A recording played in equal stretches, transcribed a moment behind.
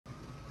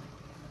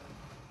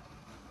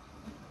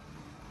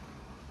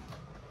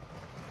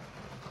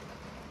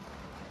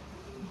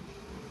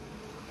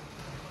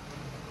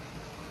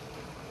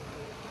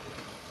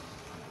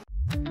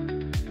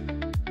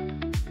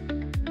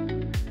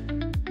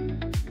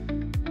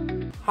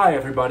Hi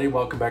everybody,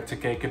 welcome back to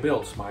KK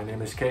Builds. My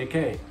name is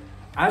KK.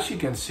 As you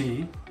can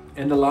see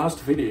in the last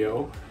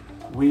video,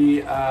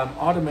 we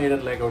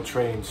automated Lego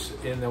trains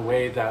in a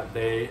way that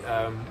they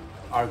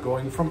are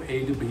going from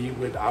A to B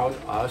without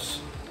us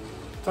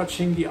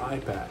touching the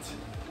iPad.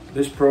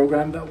 This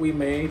program that we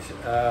made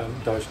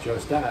does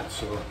just that.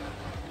 So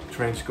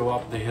trains go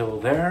up the hill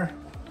there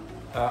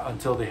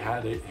until they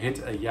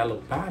hit a yellow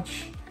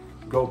patch,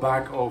 go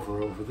back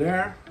over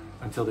there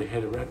until they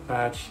hit a red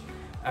patch,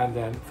 and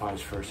then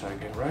vice versa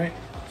again, right?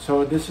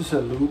 So this is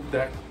a loop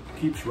that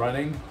keeps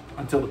running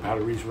until the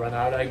batteries run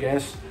out, I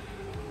guess.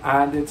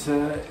 And it's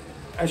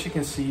as you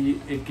can see,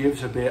 it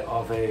gives a bit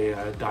of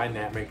a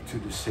dynamic to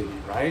the city,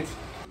 right?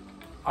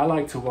 I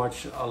like to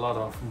watch a lot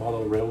of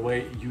model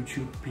railway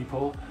YouTube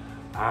people,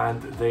 and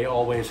they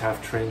always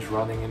have trains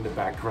running in the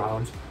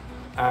background,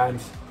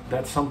 and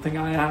that's something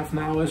I have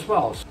now as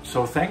well.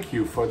 So thank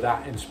you for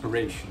that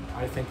inspiration.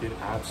 I think it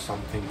adds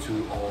something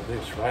to all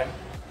this, right?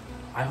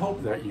 I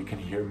hope that you can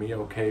hear me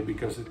okay,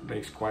 because it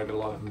makes quite a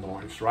lot of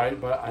noise, right?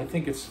 But I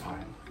think it's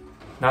fine.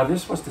 Now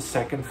this was the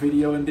second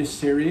video in this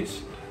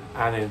series,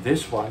 and in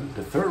this one,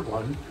 the third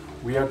one,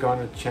 we are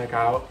gonna check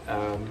out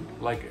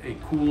like a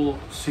cool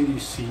city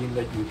scene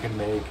that you can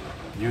make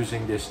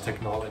using this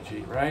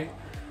technology, right?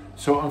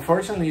 So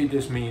unfortunately,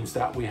 this means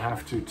that we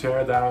have to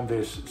tear down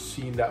this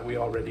scene that we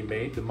already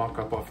made, the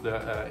mock-up of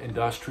the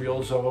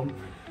industrial zone,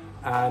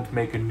 and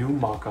make a new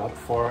mock-up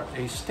for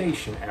a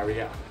station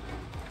area.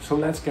 So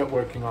let's get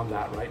working on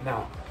that right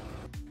now.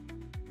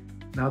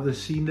 Now the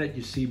scene that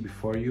you see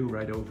before you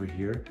right over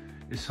here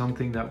is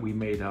something that we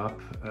made up,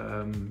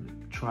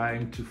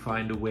 trying to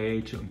find a way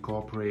to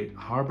incorporate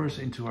harbors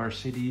into our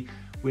city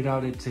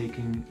without it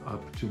taking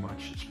up too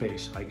much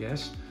space, I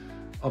guess.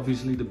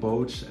 Obviously the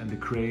boats and the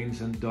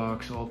cranes and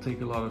docks all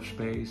take a lot of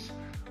space.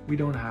 We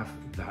don't have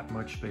that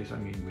much space. I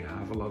mean, we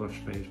have a lot of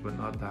space, but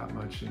not that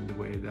much in the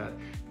way that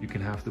you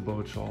can have the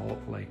boats all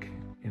like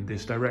in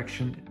this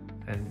direction,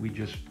 and we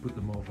just put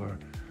them over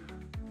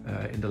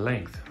in the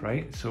length,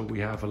 right? So we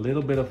have a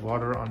little bit of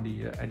water on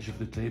the edge of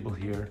the table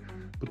here,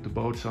 put the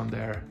boats on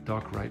there,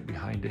 dock right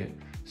behind it,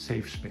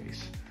 save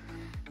space.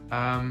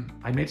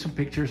 I made some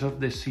pictures of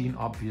this scene,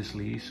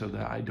 obviously, so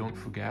that I don't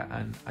forget,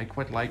 and I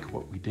quite like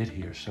what we did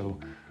here, so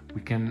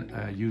we can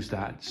use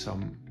that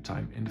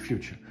sometime in the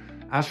future.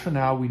 As for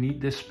now, we need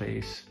this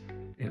space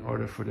in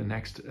order for the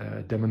next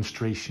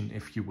demonstration,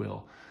 if you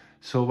will.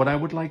 So what I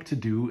would like to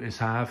do is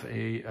have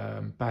a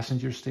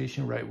passenger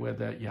station right where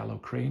that yellow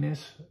crane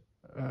is,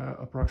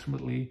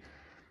 approximately.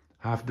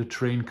 Have the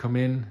train come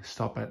in,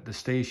 stop at the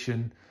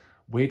station,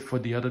 wait for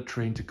the other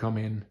train to come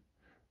in,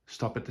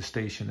 stop at the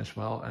station as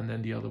well, and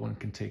then the other one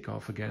can take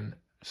off again.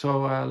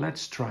 So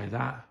let's try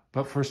that.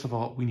 But first of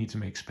all, we need to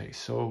make space.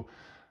 So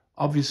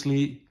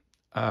obviously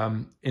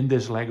in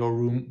this Lego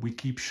room, we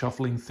keep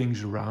shuffling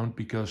things around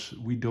because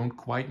we don't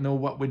quite know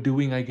what we're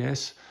doing, I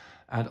guess.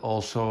 And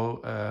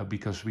also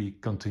because we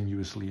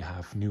continuously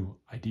have new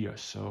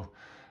ideas. So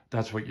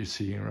that's what you're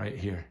seeing right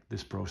here,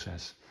 this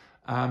process.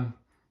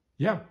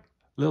 Yeah,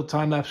 little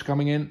time lapse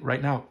coming in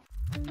right now.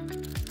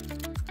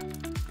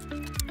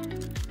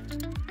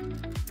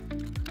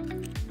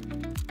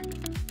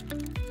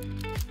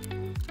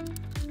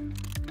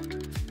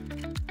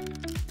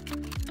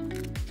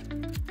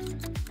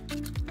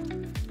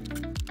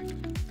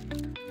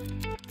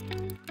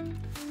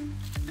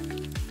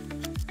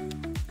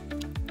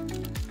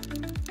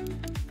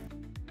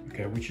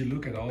 Okay, would you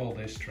look at all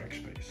this track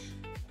space?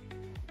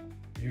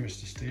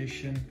 Here's the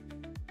station.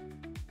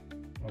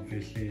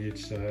 Obviously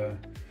it's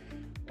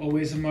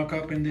always a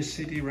mock-up in this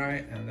city,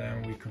 right? And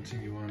then we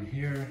continue on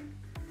here,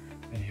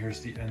 and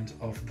here's the end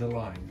of the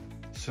line.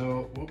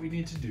 So what we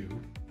need to do,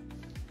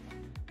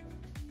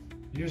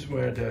 here's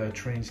where the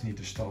trains need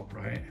to stop,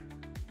 right?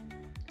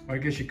 Or I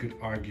guess you could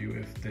argue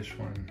if this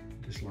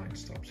line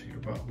stops here,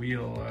 but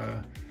we'll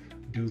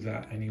do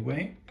that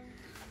anyway.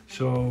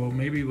 So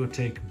maybe we'll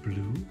take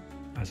blue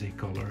as a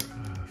color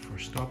for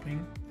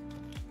stopping.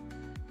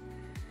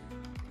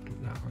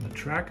 Put that on the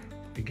track.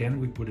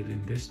 Again, we put it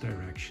in this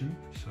direction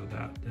so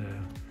that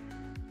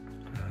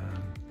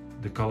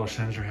the color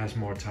sensor has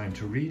more time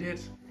to read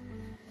it.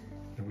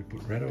 Then we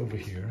put red over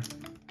here.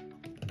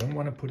 I don't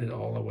want to put it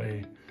all the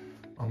way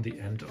on the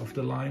end of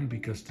the line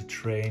because the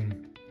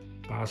train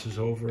passes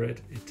over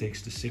it. It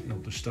takes the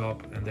signal to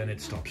stop, and then it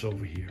stops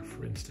over here,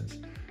 for instance.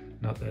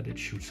 Not that it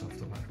shoots off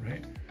the line,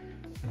 right?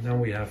 And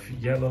then we have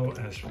yellow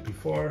as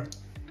before,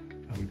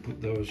 and we put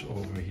those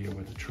over here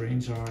where the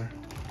trains are.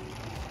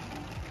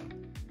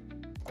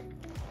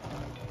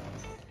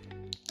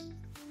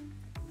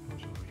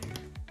 Those over here.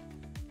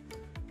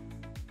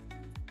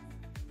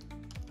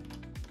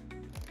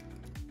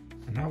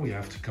 And now we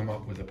have to come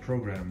up with a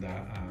program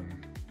that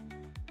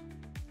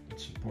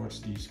supports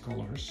these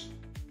colors.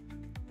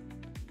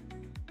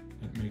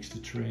 It makes the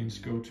trains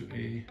go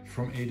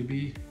from A to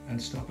B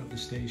and stop at the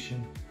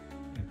station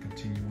and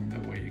continue on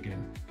their way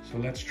again. So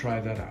let's try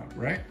that out,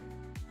 right?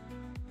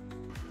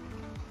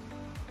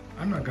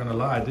 I'm not gonna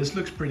lie, this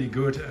looks pretty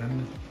good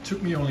and it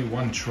took me only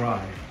one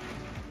try.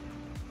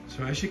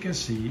 So as you can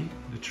see,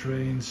 the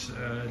trains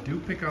do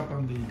pick up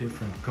on the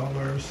different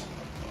colors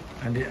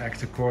and they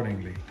act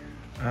accordingly.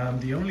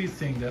 The only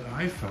thing that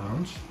I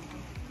found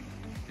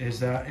is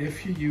that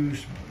if you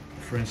use,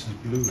 for instance,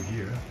 blue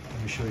here,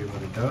 let me show you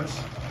what it does.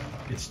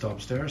 It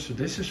stops there, so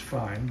this is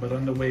fine, but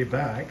on the way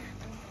back,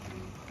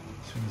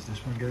 as soon as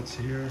this one gets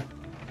here,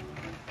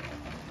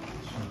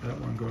 so that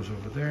one goes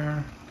over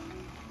there,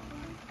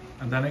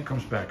 and then it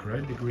comes back,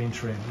 right? The green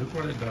train, look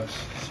what it does.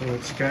 So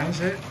it scans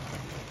it.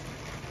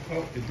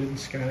 Oh, it didn't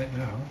scan it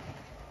now.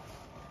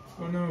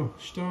 Oh no,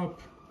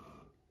 stop,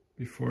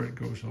 before it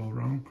goes all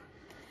wrong.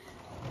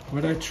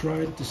 What I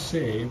tried to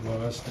say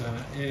was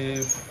that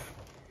if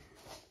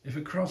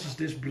it crosses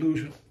this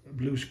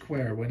blue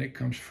square when it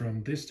comes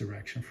from this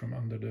direction, from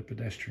under the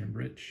pedestrian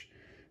bridge,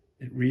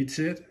 it reads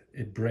it,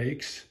 it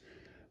brakes,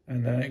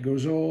 and then it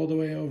goes all the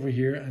way over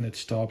here and it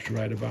stops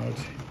right about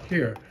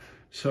here.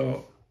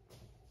 So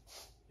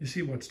you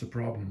see what's the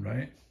problem,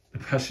 right? The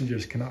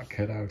passengers cannot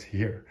get out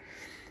here.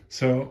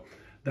 So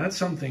that's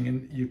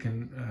something you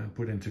can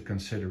put into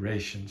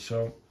consideration.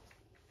 So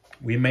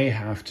we may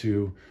have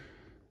to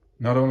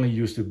not only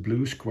use the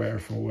blue square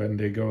for when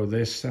they go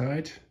this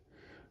side,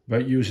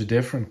 but use a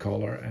different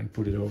color and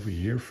put it over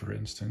here, for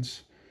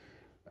instance,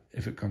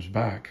 if it comes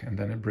back, and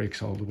then it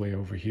brakes all the way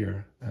over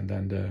here, and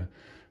then the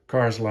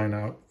cars line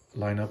up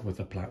with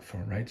the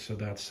platform, right? So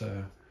that's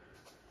a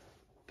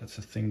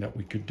thing that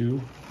we could do.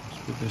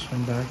 Let's put this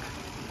one back.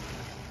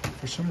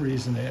 For some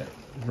reason it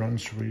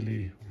runs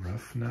really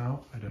rough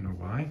now. I don't know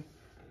why.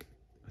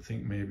 I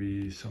think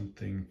maybe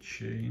something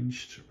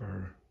changed,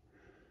 or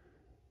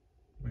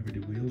maybe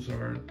the wheels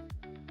are,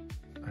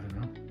 I don't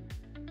know.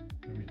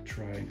 Let me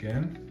try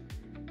again.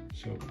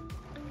 So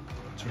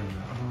turn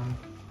that on,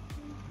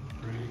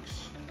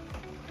 brakes,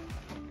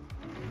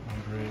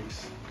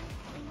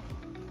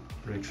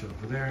 brakes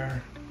over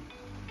there,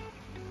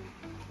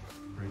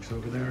 brakes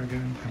over there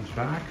again, comes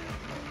back,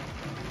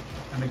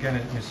 and again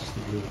it misses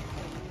the blue.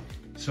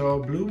 So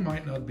blue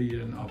might not be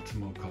an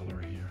optimal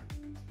color here,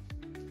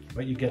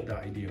 but you get the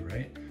idea,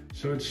 right?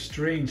 So it's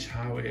strange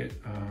how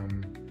it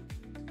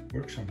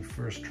works on the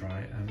first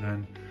try and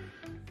then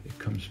it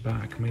comes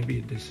back.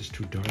 Maybe this is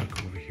too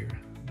dark over here.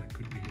 That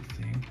could be a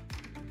thing.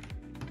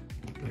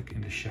 Like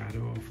in the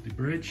shadow of the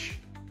bridge.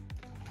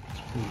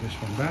 Let's pull this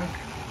one back.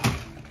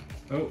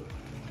 Oh,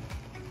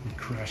 we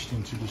crashed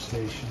into the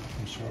station.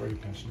 I'm sorry,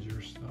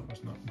 passengers. That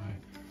was not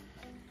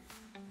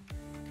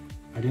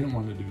I didn't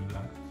want to do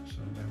that.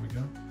 So there we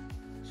go.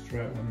 Let's try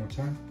it one more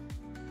time.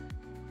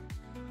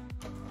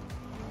 There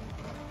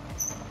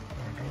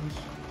it goes.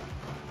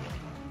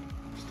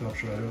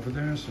 Stops right over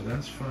there, so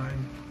that's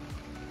fine.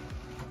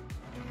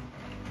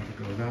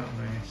 Go that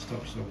way,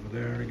 stops over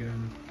there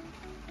again.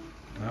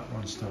 That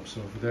one stops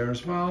over there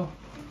as well.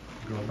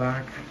 Go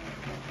back.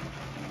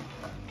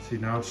 See,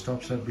 now it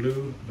stops at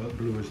blue, but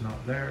blue is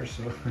not there,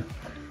 so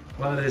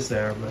well, it is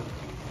there, but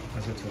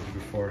as I told you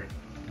before,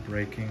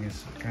 braking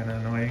is kind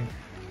of annoying.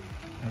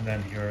 And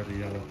then here are the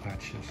yellow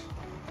patches.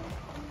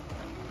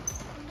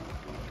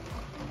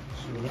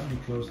 So let me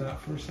close that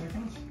for a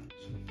second.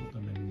 So put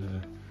them in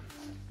the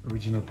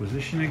original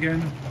position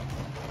again.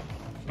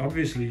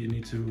 Obviously you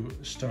need to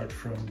start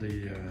from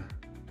the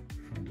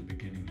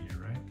beginning here,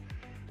 right?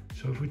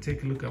 So if we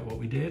take a look at what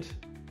we did,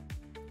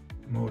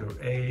 motor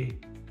A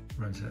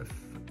runs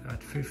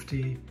at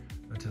 50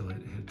 until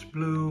it hits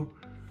blue,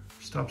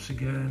 stops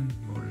again,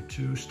 motor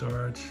 2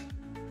 starts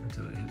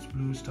until it hits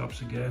blue,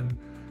 stops again,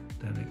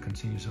 then it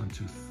continues on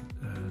to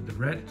the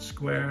red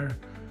square,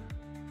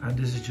 and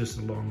this is just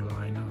a long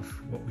line of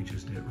what we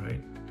just did,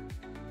 right?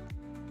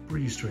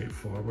 Pretty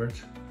straightforward.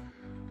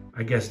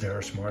 I guess there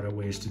are smarter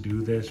ways to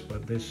do this,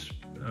 but this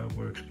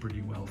works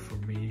pretty well for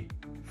me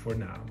for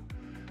now.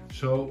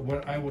 So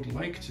what I would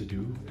like to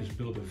do is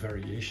build a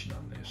variation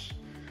on this.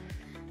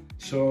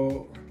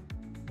 So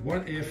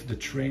what if the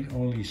train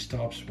only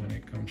stops when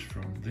it comes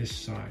from this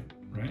side,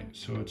 right?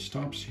 So it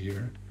stops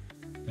here,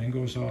 then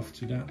goes off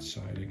to that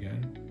side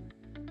again,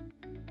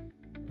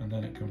 and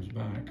then it comes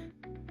back,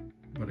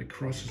 but it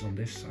crosses on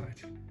this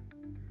side,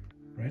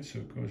 right? So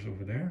it goes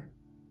over there,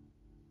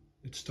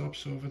 it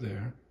stops over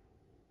there,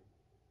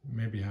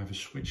 maybe have a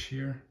switch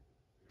here,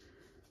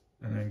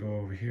 and then go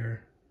over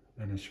here,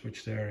 and then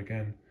switch there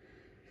again,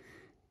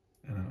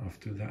 and then off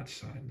to that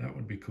side. That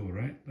would be cool,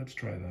 right? Let's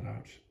try that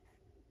out.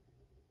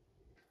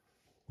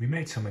 We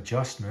made some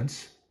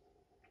adjustments,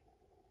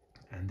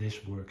 and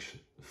this works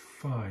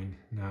fine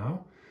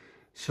now.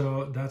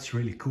 So that's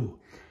really cool.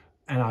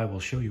 And I will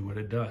show you what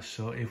it does.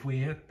 So if we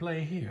hit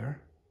play here,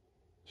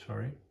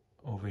 sorry,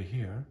 over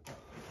here,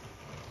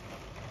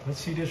 let's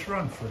see this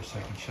run for a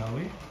second, shall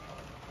we?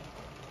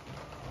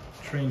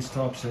 Train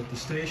stops at the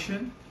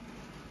station,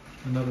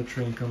 another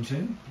train comes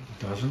in,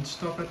 doesn't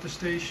stop at the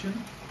station.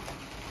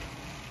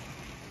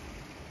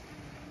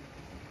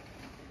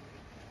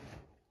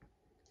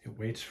 It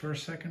waits for a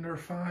second or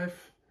 5.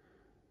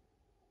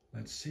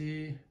 Let's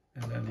see,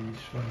 and then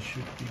these ones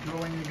should be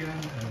going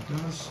again, and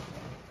it does.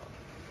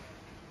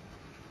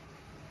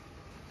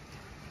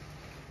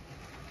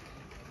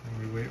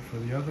 And we wait for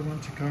the other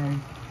one to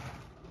come.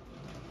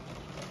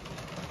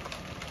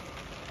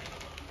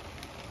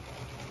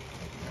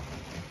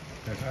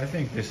 I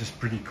think this is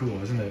pretty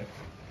cool, isn't it?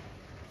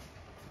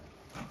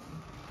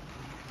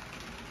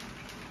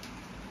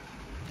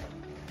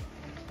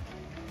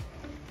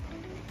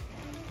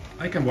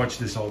 I can watch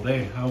this all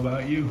day. How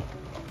about you?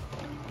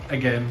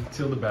 Again,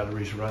 till the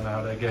batteries run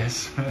out, I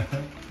guess.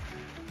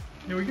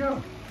 Here we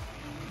go.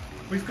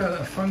 We've got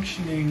a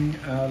functioning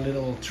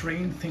little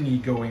train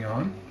thingy going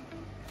on.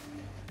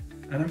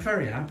 And I'm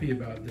very happy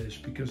about this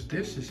because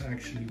this is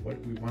actually what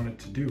we wanted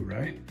to do,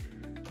 right?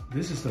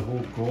 This is the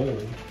whole goal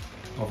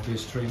of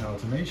this train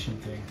automation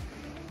thing.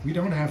 We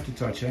don't have to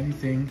touch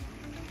anything.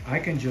 I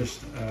can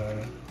just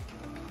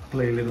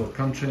play a little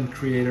content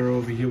creator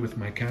over here with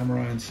my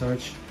camera and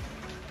such,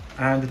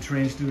 and the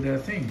trains do their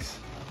things.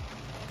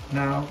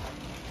 Now,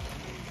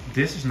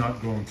 this is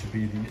not going to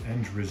be the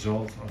end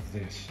result of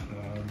this.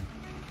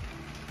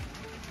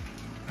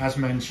 As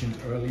mentioned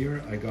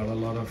earlier, I got a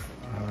lot of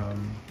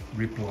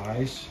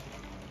replies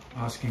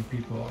asking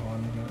people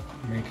on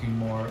making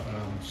more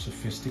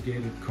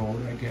sophisticated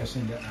code, I guess,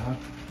 in the app.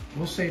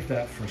 We'll save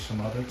that for some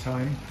other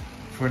time.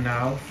 For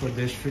now, for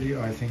this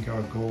video, I think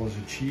our goal is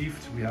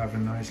achieved. We have a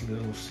nice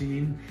little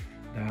scene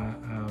that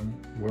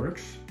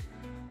works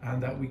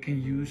and that we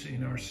can use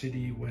in our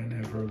city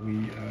whenever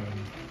we,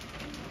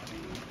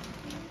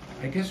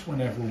 I guess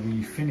whenever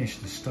we finish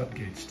the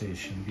Studgate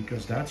station,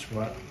 because that's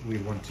what we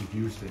want to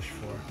use this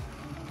for.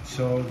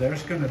 So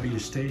there's going to be a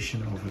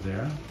station over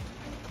there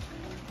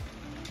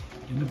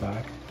in the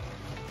back,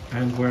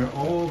 and where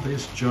all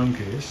this junk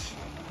is,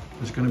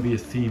 there's going to be a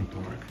theme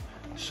park.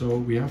 So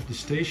we have the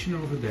station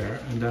over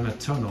there and then a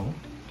tunnel.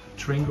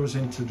 Train goes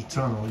into the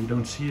tunnel, you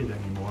don't see it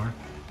anymore.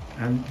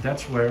 And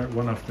that's where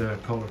one of the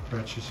colored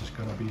patches is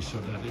going to be, so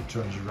that it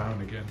turns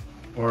around again.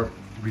 Or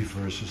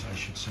reverses, I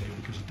should say,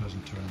 because it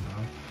doesn't turn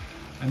around.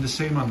 And the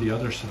same on the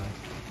other side.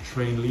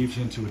 Train leaves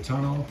into a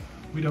tunnel,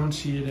 we don't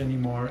see it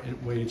anymore,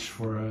 it waits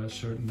for a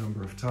certain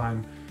number of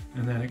time,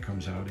 and then it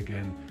comes out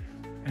again.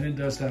 And it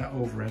does that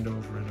over and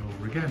over and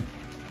over again.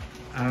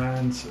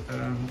 And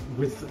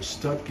with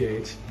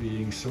Studgate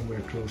being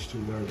somewhere close to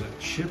where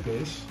the ship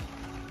is,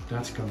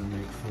 that's going to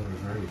make for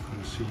a very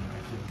cool scene,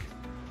 I think.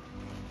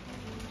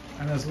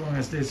 And as long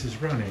as this is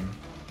running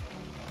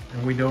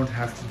and we don't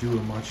have to do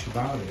much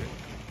about it,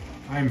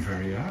 I'm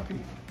very happy.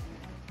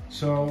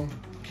 So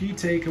key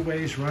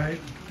takeaways, right?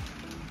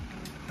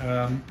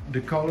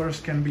 The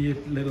colors can be a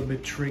little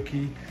bit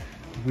tricky.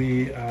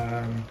 We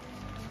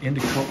in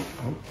the code,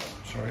 oh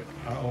sorry,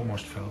 I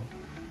almost fell.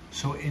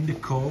 So in the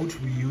code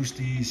we use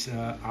these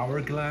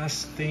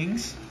hourglass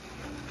things.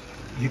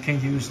 You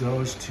can use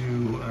those to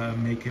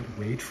make it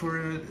wait for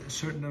a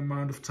certain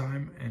amount of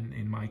time, and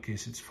in my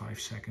case it's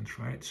 5 seconds,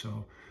 right?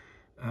 So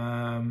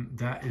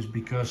that is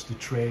because the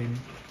train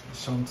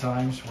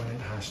sometimes, when it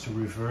has to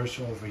reverse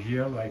over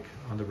here, like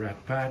on the red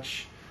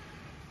patch,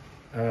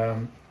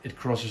 it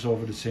crosses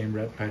over the same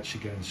red patch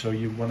again. So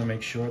you want to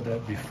make sure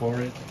that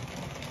before it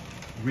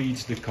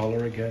reads the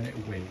color again,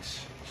 it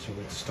waits. So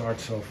it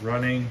starts off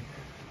running.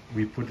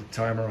 We put the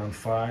timer on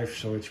 5,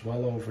 so it's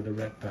well over the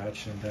red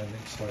patch, and then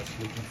it starts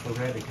looking for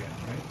red again,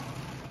 right?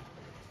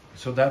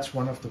 So that's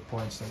one of the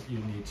points that you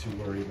need to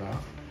worry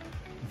about.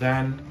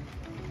 Then,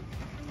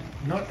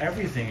 not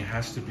everything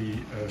has to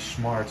be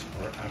smart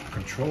or app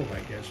controlled,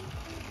 I guess.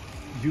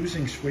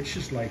 Using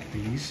switches like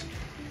these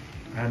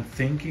and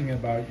thinking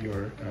about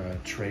your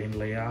train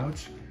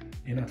layout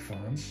in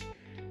advance,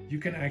 you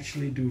can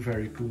actually do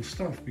very cool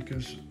stuff,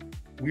 because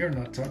we are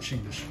not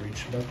touching the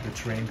switch, but the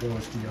train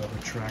goes the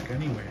other track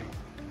anyway,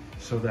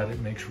 so that it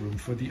makes room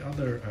for the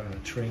other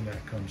train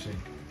that comes in.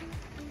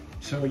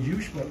 So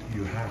use what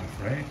you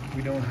have, right?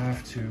 We don't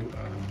have to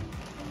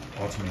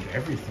automate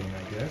everything,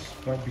 I guess,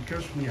 but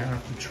because we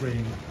have the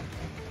train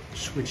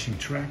switching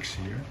tracks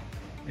here,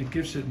 it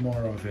gives it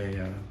more of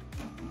a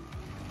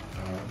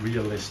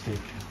realistic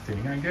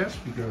thing, I guess,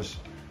 because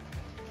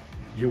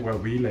here where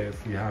we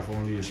live, we have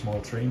only a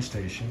small train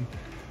station,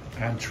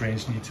 and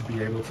trains need to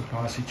be able to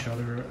pass each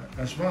other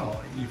as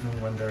well,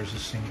 even when there's a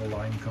single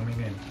line coming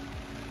in.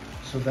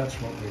 So that's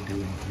what we're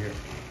doing here.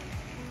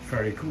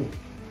 Very cool.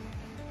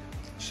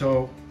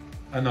 So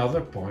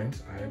another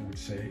point I would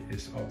say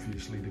is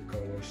obviously the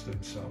colors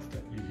themselves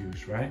that you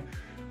use, right?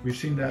 We've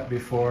seen that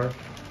before.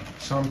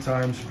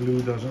 Sometimes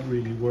blue doesn't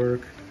really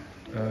work.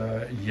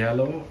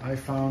 Yellow I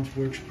found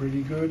works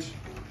pretty good.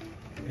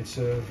 It's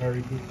a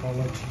very good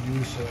color to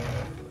use,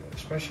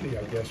 especially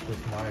I guess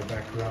with my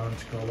background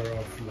color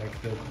of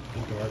like the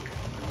dark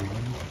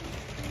green.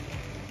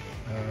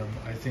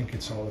 I think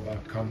it's all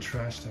about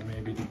contrast, and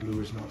maybe the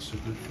blue is not so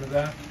good for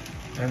that.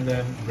 And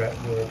then red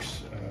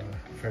works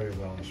very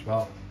well as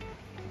well.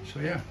 So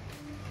yeah,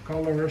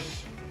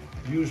 colors,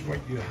 use what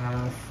you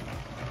have.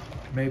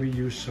 Maybe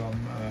use some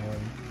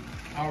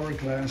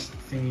hourglass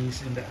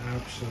thingies in the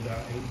app so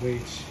that it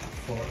waits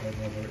for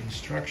another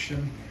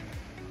instruction.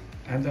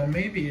 And then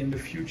maybe in the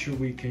future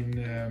we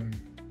can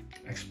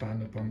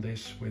expand upon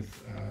this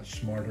with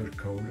smarter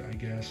code, I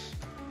guess,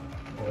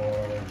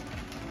 or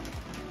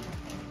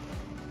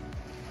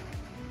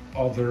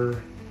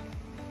other,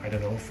 I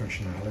don't know,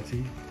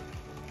 functionality.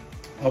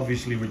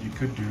 Obviously what you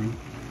could do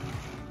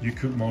you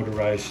could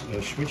motorize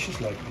switches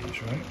like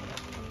these, right?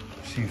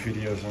 I've seen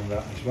videos on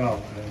that as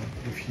well. And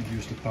if you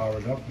use the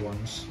powered up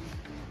ones,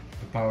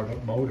 the powered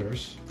up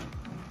motors,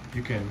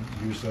 you can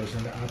use those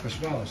in the app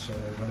as well. So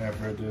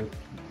whenever the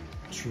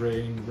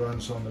train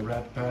runs on the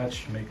red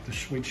patch, make the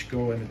switch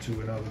go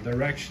into another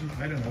direction.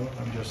 I don't know,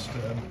 I'm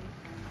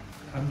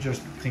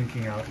just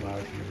thinking out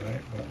loud here,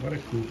 right? But what a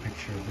cool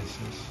picture this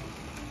is.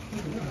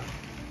 Look at that,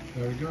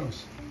 there it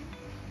goes.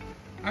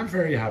 I'm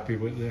very happy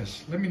with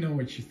this. Let me know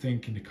what you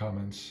think in the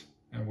comments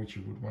and what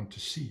you would want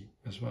to see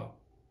as well.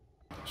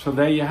 So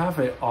there you have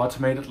it,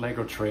 automated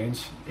Lego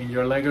trains in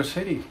your Lego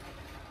city.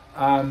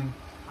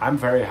 I'm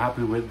very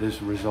happy with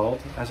this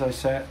result, as I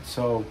said.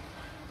 So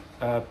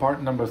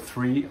part number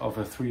 3 of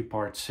a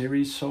 3-part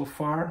series so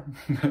far.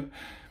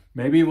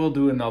 Maybe we'll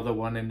do another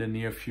one in the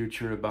near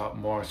future about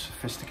more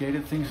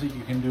sophisticated things that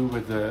you can do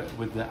with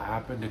the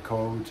app and the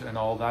code and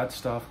all that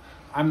stuff.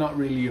 I'm not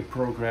really a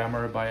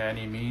programmer by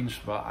any means,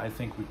 but I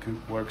think we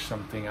could work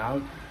something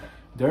out.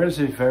 There is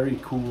a very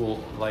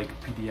cool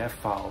PDF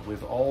file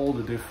with all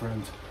the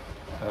different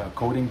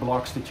coding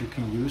blocks that you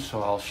can use,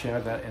 so I'll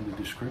share that in the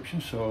description,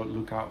 so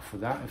look out for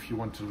that if you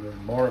want to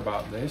learn more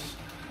about this.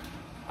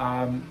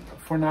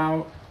 For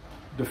now,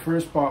 the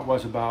first part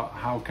was about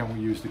how can we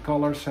use the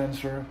color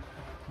sensor.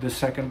 The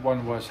second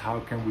one was how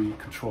can we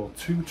control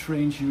 2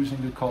 trains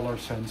using the color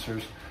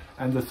sensors.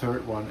 And the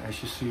third one,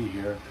 as you see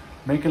here,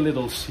 make a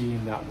little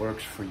scene that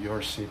works for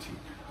your city.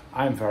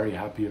 I'm very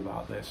happy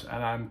about this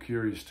and I'm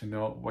curious to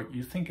know what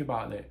you think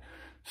about it.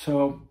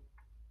 So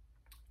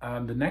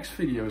the next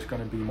video is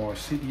going to be more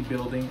city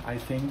building, I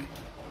think.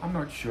 I'm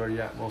not sure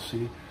yet, we'll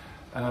see.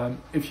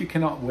 If you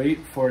cannot wait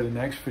for the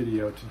next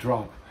video to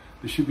drop,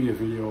 there should be a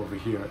video over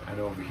here and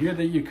over here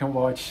that you can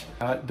watch.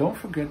 Don't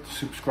forget to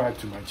subscribe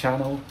to my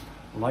channel,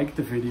 like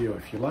the video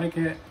if you like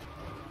it,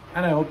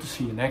 and I hope to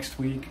see you next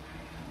week.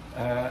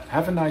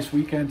 Have a nice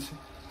weekend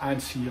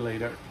and see you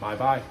later. Bye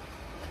bye.